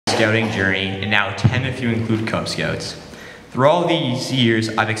scouting journey, and now 10 if you include Cub Scouts. Through all these years,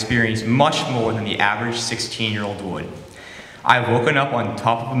 I've experienced much more than the average 16-year-old would. I've woken up on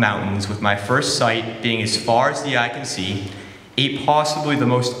top of mountains with my first sight being as far as the eye can see, ate possibly the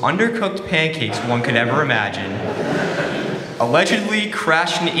most undercooked pancakes one could ever imagine, allegedly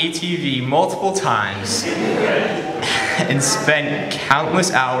crashed an ATV multiple times, and spent countless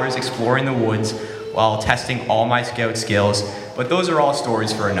hours exploring the woods while testing all my scout skills, but those are all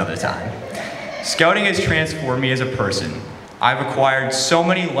stories for another time. Scouting has transformed me as a person. I've acquired so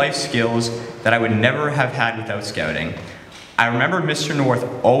many life skills that I would never have had without scouting. I remember Mr. North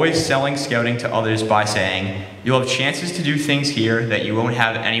always selling scouting to others by saying, "You'll have chances to do things here that you won't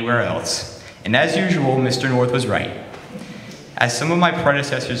have anywhere else." And as usual, Mr. North was right. As some of my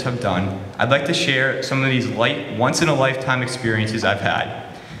predecessors have done, I'd like to share some of these once-in-a-lifetime experiences I've had.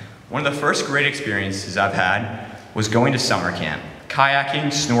 One of the first great experiences I've had was going to summer camp. Kayaking,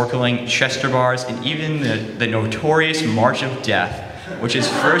 snorkeling, Chester bars, and even the notorious March of Death, which is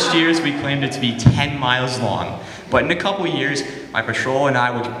first years we claimed it to be 10 miles long. But in a couple years, my patrol and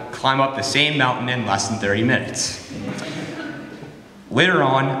I would climb up the same mountain in less than 30 minutes. Later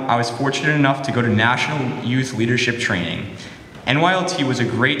on, I was fortunate enough to go to National Youth Leadership Training. NYLT was a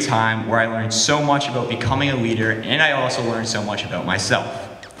great time where I learned so much about becoming a leader, and I also learned so much about myself.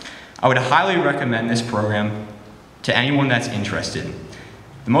 I would highly recommend this program to anyone that's interested.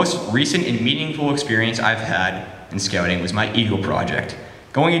 The most recent and meaningful experience I've had in scouting was my Eagle Project.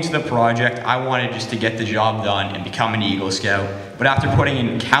 Going into the project, I wanted just to get the job done and become an Eagle Scout, but after putting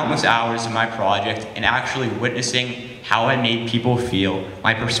in countless hours in my project and actually witnessing how I made people feel,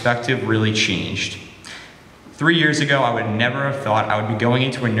 my perspective really changed. 3 years ago, I would never have thought I would be going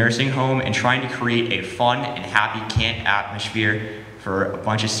into a nursing home and trying to create a fun and happy camp atmosphere for a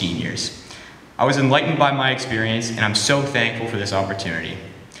bunch of seniors. I was enlightened by my experience, and I'm so thankful for this opportunity.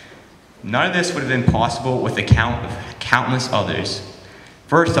 None of this would have been possible with the count of countless others.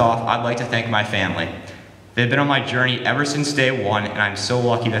 First off, I'd like to thank my family. They've been on my journey ever since day one, and I'm so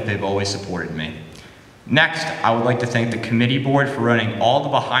lucky that they've always supported me. Next, I would like to thank the committee board for running all the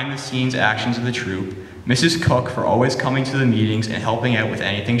behind-the-scenes actions of the troop, Mrs. Cook for always coming to the meetings and helping out with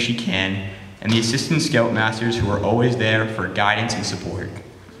anything she can, and the assistant scoutmasters who are always there for guidance and support.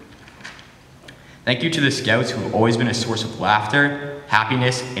 Thank you to the scouts who have always been a source of laughter,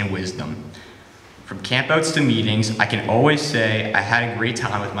 happiness, and wisdom. From campouts to meetings, I can always say I had a great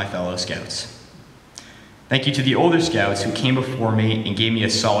time with my fellow scouts. Thank you to the older scouts who came before me and gave me a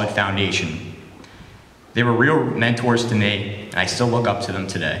solid foundation. They were real mentors to me, and I still look up to them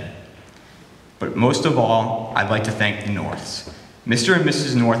today. But most of all, I'd like to thank the Norths. Mr. and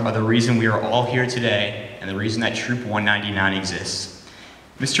Mrs. North are the reason we are all here today and the reason that Troop 199 exists.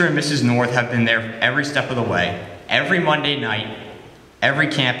 Mr. and Mrs. North have been there every step of the way, every Monday night, every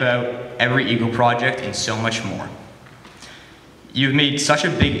campout, every Eagle Project, and so much more. You've made such a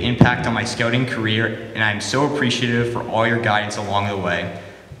big impact on my scouting career, and I'm so appreciative for all your guidance along the way.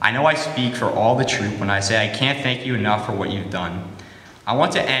 I know I speak for all the troop when I say I can't thank you enough for what you've done. I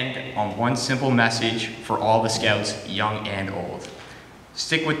want to end on one simple message for all the scouts, young and old.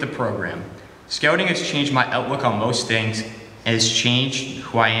 Stick with the program. Scouting has changed my outlook on most things and has changed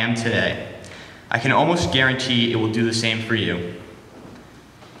who I am today. I can almost guarantee it will do the same for you.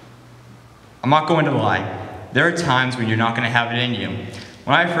 I'm not going to lie. There are times when you're not going to have it in you.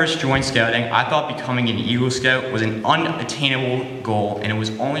 When I first joined scouting, I thought becoming an Eagle Scout was an unattainable goal, and it was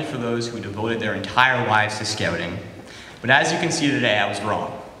only for those who devoted their entire lives to scouting. But as you can see today, I was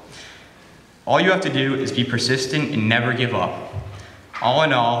wrong. All you have to do is be persistent and never give up. All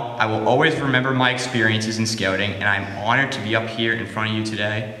in all, I will always remember my experiences in scouting, and I'm honored to be up here in front of you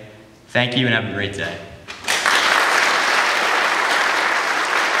today. Thank you and have a great day.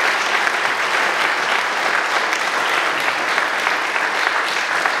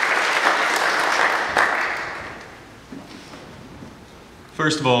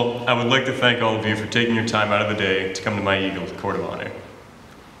 First of all, I would like to thank all of you for taking your time out of the day to come to my Eagle Court of Honor.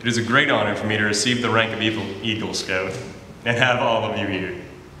 It is a great honor for me to receive the rank of Eagle Scout and have all of you here.